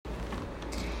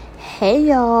Hey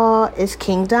y'all, it's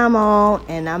King Damo,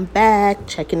 and I'm back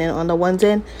checking in on the ones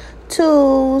and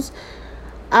twos.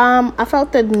 I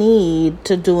felt the need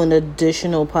to do an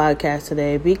additional podcast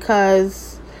today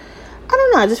because I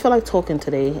don't know, I just feel like talking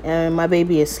today, and my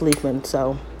baby is sleeping,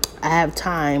 so I have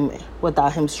time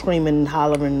without him screaming,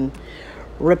 hollering,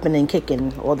 ripping and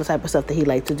kicking, all the type of stuff that he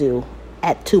likes to do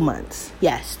at 2 months.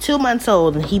 Yes, 2 months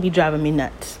old, and he be driving me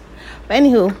nuts. But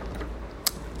anywho,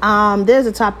 there's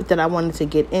a topic that I wanted to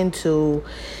get into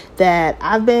that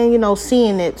I've been,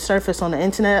 seeing it surface on the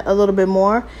internet a little bit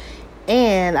more.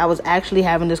 And I was actually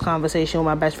having this conversation with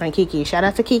my best friend, Kiki. Shout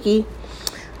out to Kiki.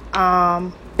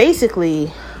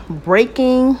 Basically,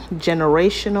 breaking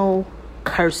generational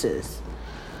curses.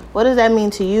 What does that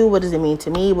mean to you? What does it mean to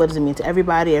me? What does it mean to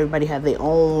everybody? Everybody has their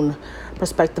own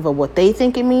perspective of what they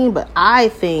think it means. But I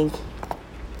think,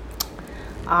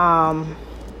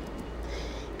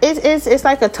 It's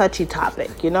like a touchy topic,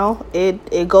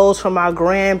 It goes from our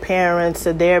grandparents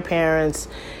to their parents,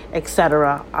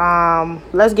 etc.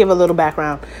 Let's give a little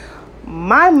background.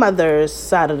 My mother's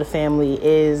side of the family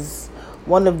is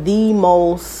one of the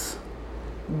most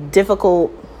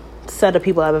difficult set of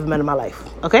people I've ever met in my life,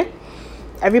 okay?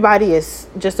 Everybody is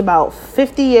just about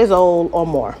 50 years old or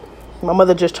more. My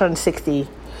mother just turned 60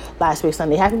 last week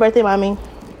Sunday. Happy birthday, Mommy.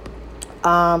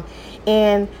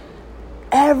 And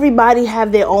everybody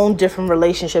have their own different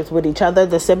relationships with each other,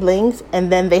 the siblings,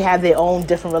 and then they have their own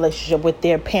different relationship with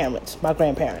their parents, my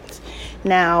grandparents.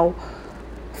 Now,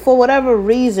 for whatever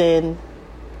reason,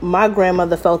 my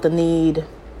grandmother felt the need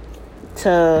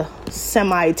to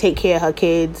take care of her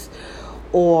kids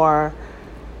or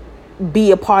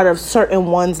be a part of certain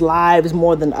one's lives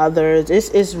more than others.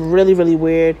 It's really, really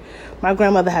weird. My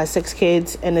grandmother has 6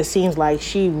 kids, and it seems like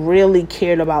she really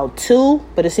cared about 2,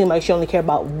 but it seemed like she only cared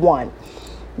about 1.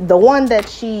 The one that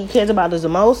she cares about the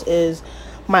most is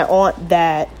my aunt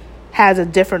that has a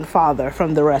different father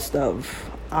from the rest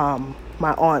of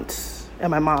my aunts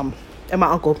and my mom and my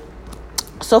uncle.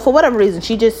 So for whatever reason,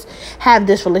 she just had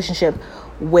this relationship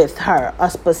with her,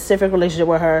 a specific relationship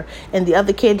with her. And the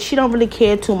other kids, she don't really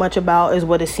care too much about, is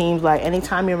what it seems like.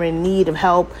 Anytime you're in need of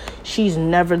help, she's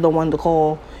never the one to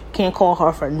call. Can't call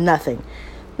her for nothing.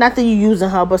 Not that you're using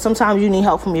her, but sometimes you need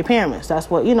help from your parents. That's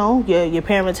what, your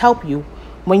parents help you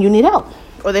when you need help,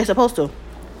 or they're supposed to.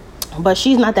 But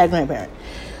she's not that grandparent.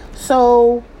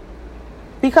 So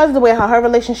because of the way how her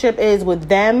relationship is with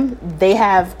them, they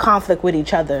have conflict with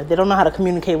each other. They don't know how to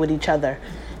communicate with each other.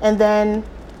 And then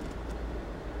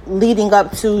leading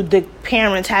up to the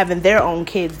parents having their own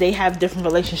kids, they have different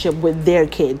relationship with their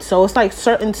kids. So it's like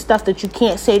certain stuff that you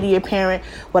can't say to your parent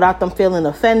without them feeling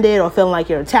offended or feeling like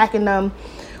you're attacking them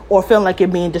or feeling like you're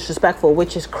being disrespectful,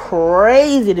 which is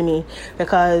crazy to me,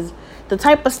 because the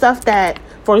type of stuff that,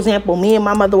 for example, me and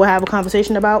my mother will have a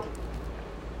conversation about,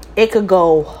 it could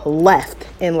go left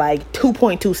in like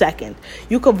 2.2 seconds.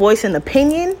 You could voice an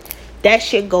opinion, that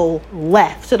shit go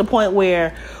left to the point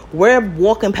where we're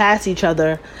walking past each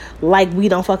other like we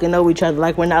don't fucking know each other,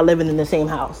 like we're not living in the same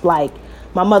house. Like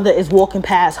my mother is walking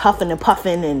past huffing and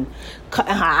puffing and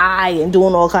cutting her eye and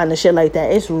doing all kind of shit like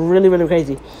that. It's really, really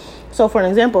crazy. So for an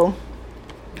example,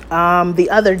 the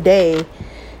other day,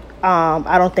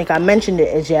 I don't think I mentioned it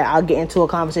as yet. I'll get into a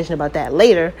conversation about that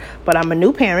later. But I'm a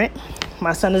new parent.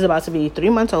 My son is about to be 3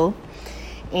 months old.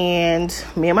 And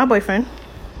me and my boyfriend,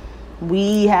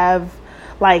 we have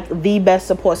like the best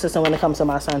support system when it comes to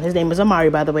my son. His name is Amari,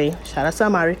 by the way. Shout out to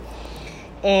Amari.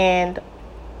 And,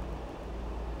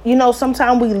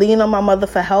 sometimes we lean on my mother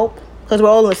for help because we're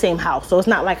all in the same house. So it's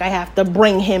not like I have to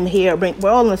bring him here. We're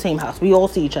all in the same house. We all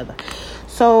see each other.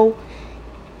 So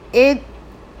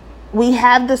we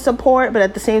have the support, but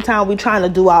at the same time, we're trying to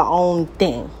do our own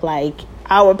thing. Like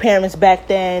our parents back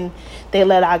then, they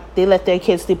let their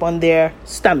kids sleep on their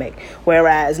stomach,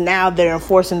 whereas now they're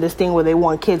enforcing this thing where they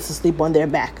want kids to sleep on their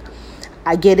back.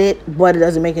 I get it, but it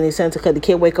doesn't make any sense because the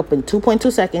kid wake up in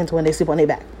 2.2 seconds when they sleep on their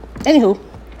back. Anywho,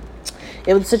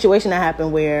 it was a situation that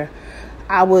happened where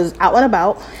I was out and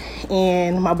about,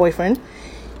 and my boyfriend,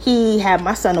 he had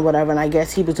my son or whatever, and I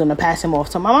guess he was going to pass him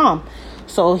off to my mom.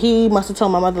 So he must have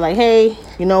told my mother, like, hey,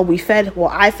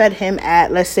 I fed him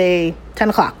at, let's say, 10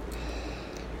 o'clock.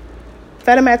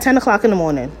 Fed him at 10 o'clock in the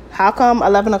morning. How come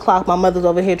 11 o'clock my mother's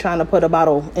over here trying to put a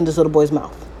bottle in this little boy's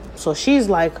mouth? So she's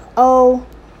like,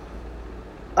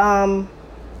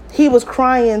 he was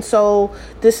crying, so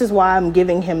this is why I'm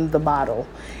giving him the bottle.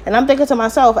 And I'm thinking to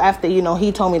myself, after,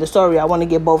 he told me the story, I want to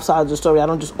get both sides of the story. I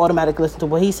don't just automatically listen to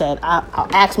what he said.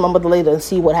 I'll ask my mother later and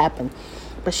see what happened.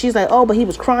 But she's like, but he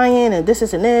was crying and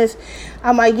this and this.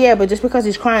 I'm like, yeah, but just because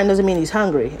he's crying doesn't mean he's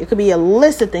hungry. It could be a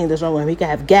list of things that's wrong with him. He could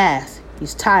have gas.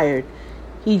 He's tired.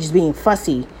 He's just being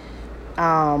fussy.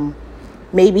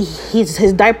 Maybe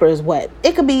his diaper is wet.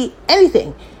 It could be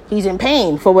anything. He's in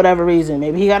pain for whatever reason.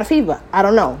 Maybe he got a fever. I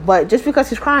don't know. But just because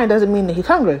he's crying doesn't mean that he's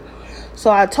hungry. So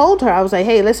I told her, I was like,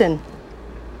 hey, listen,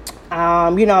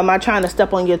 I'm not trying to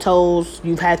step on your toes.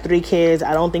 You've had 3 kids.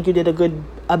 I don't think you did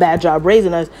a bad job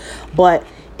raising us. But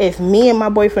if me and my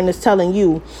boyfriend is telling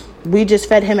you we just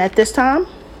fed him at this time,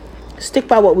 stick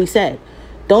by what we said.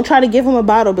 Don't try to give him a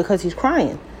bottle because he's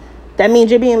crying. That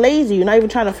means you're being lazy. You're not even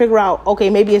trying to figure out, okay,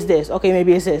 maybe it's this. Okay,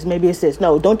 maybe it's this. Maybe it's this.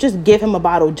 No, don't just give him a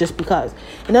bottle just because.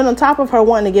 And then on top of her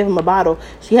wanting to give him a bottle,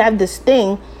 she had this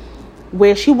thing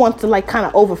where she wants to like kind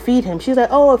of overfeed him. She's like,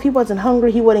 oh, if he wasn't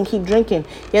hungry, he wouldn't keep drinking.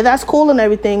 Yeah, that's cool and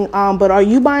everything. But are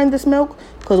you buying this milk?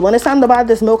 Because when it's time to buy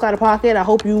this milk out of pocket, I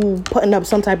hope you putting up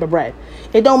some type of bread.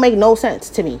 It don't make no sense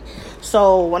to me.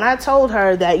 So when I told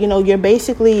her that, you're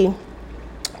basically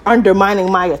undermining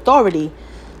my authority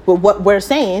with what we're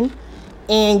saying,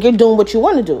 and you're doing what you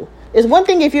want to do. It's one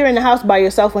thing if you're in the house by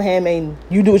yourself with him and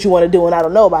you do what you want to do and I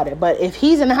don't know about it. But if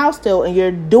he's in the house still and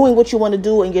you're doing what you want to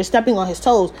do and you're stepping on his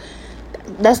toes,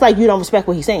 that's like you don't respect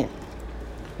what he's saying.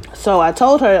 So I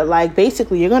told her, like,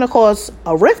 basically, you're going to cause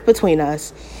a rift between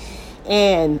us.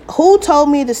 And who told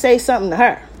me to say something to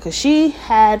her? Because she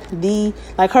had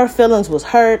her feelings was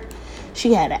hurt.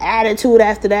 She had an attitude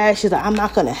after that. She's like, I'm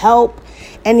not going to help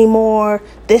anymore,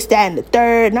 this, that, and the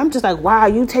third. And I'm just like, wow,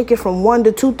 you take it from 1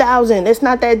 to 2,000. It's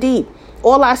not that deep.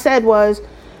 All I said was,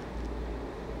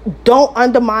 don't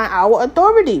undermine our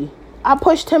authority. I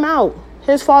pushed him out.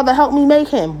 His father helped me make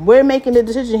him. We're making the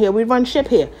decision here. We run ship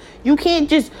here. You can't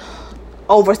just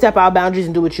overstep our boundaries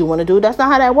and do what you want to do. That's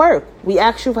not how that works. We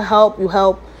ask you for help. You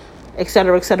help,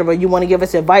 etc., etc. You want to give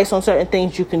us advice on certain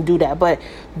things, you can do that. But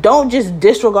don't just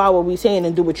disregard what we're saying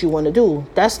and do what you want to do.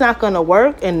 That's not going to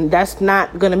work, and that's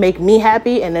not going to make me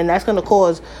happy, and then that's going to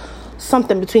cause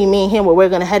something between me and him where we're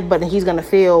going to headbutt and he's going to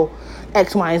feel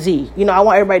X, Y, and Z. I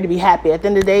want everybody to be happy. At the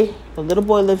end of the day, the little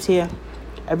boy lives here.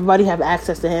 Everybody have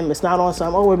access to him. It's not on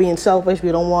some, we're being selfish,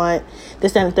 we don't want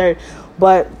this, that, and the third.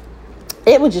 But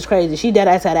it was just crazy. She dead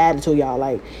ass had an attitude, y'all.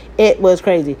 Like, it was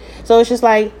crazy. So it's just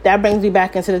like, that brings me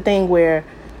back into the thing where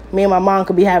me and my mom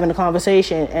could be having a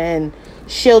conversation and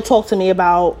she'll talk to me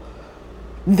about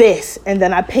this, and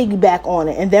then I piggyback on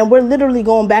it, and then we're literally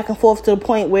going back and forth to the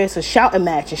point where it's a shouting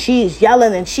match, and she's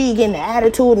yelling and she getting the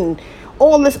attitude and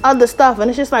all this other stuff. And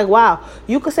it's just like, wow,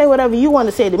 you can say whatever you want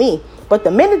to say to me, but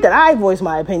the minute that I voice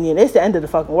my opinion, it's the end of the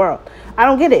fucking world. I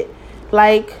don't get it.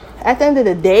 Like, at the end of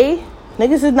the day,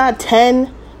 niggas is not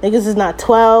 10, niggas is not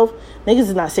 12, niggas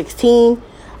is not 16.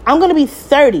 I'm gonna be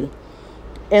 30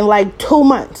 in like 2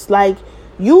 months. Like,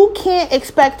 you can't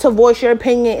expect to voice your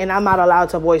opinion and I'm not allowed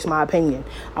to voice my opinion.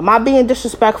 I'm not being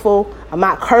disrespectful. I'm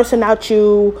not cursing out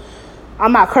you.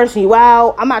 I'm not cursing you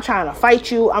out. I'm not trying to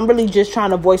fight you. I'm really just trying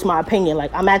to voice my opinion.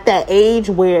 Like, I'm at that age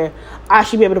where I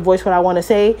should be able to voice what I want to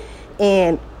say,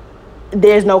 and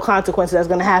there's no consequences that's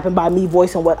going to happen by me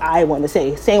voicing what I want to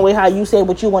say. Same way how you say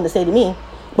what you want to say to me,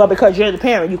 but because you're the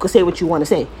parent, you can say what you want to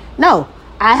say. No,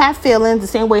 I have feelings the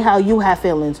same way how you have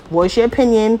feelings. Voice your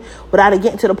opinion without it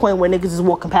getting to the point where niggas is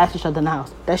walking past each other in the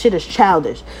house. That shit is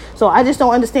childish. So I just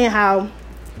don't understand how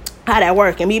that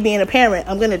works. And me being a parent,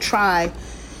 I'm going to try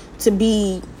to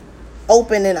be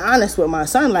open and honest with my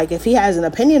son. Like, if he has an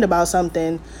opinion about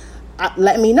something,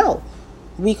 let me know.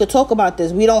 We could talk about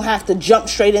this. We don't have to jump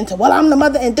straight into, well, I'm the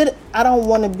mother and did it. I don't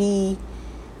want to be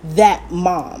that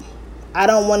mom. I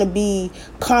don't want to be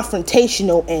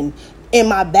confrontational and in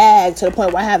my bag to the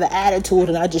point where I have an attitude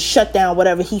and I just shut down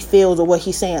whatever he feels or what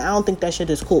he's saying. I don't think that shit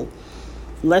is cool.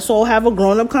 Let's all have a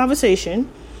grown-up conversation,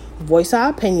 voice our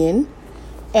opinion,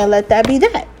 and let that be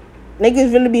that.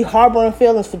 Niggas really be harboring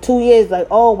feelings for 2 years. Like,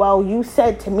 oh, well, you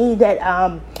said to me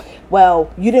that,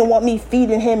 well, you didn't want me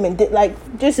feeding him, and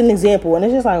like, just an example. And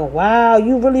it's just like, wow,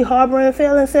 you really harboring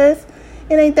feelings, sis?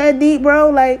 It ain't that deep, bro.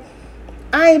 Like,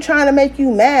 I ain't trying to make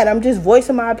you mad. I'm just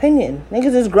voicing my opinion.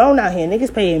 Niggas is grown out here.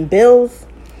 Niggas paying bills.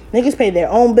 Niggas pay their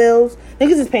own bills.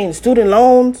 Niggas is paying student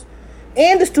loans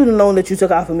and the student loan that you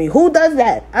took out for me. Who does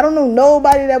that? I don't know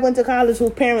nobody that went to college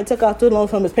whose parent took out student loans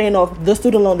from is paying off the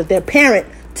student loan that their parent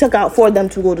took out for them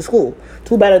to go to school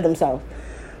to better themselves.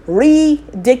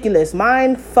 Ridiculous.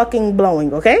 Mind fucking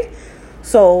blowing, okay?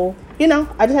 So, I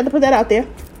just had to put that out there.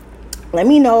 Let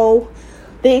me know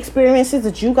the experiences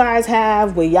that you guys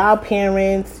have with y'all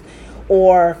parents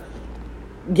or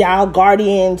y'all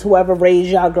guardians, whoever raised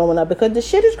y'all growing up, because the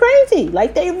shit is crazy.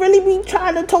 Like, they really be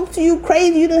trying to talk to you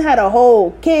crazy. You done had a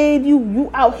whole kid. You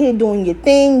out here doing your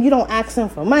thing. You don't ask them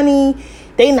for money.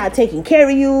 They not taking care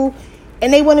of you.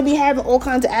 And they want to be having all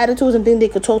kinds of attitudes and think they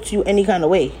could talk to you any kind of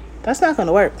way. That's not going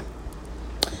to work.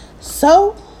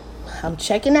 So, I'm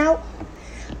checking out.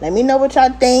 Let me know what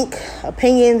y'all think.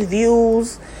 Opinions,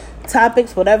 views,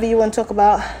 topics, whatever you want to talk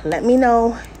about. Let me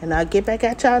know. And I'll get back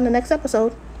at y'all in the next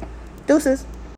episode. Deuces.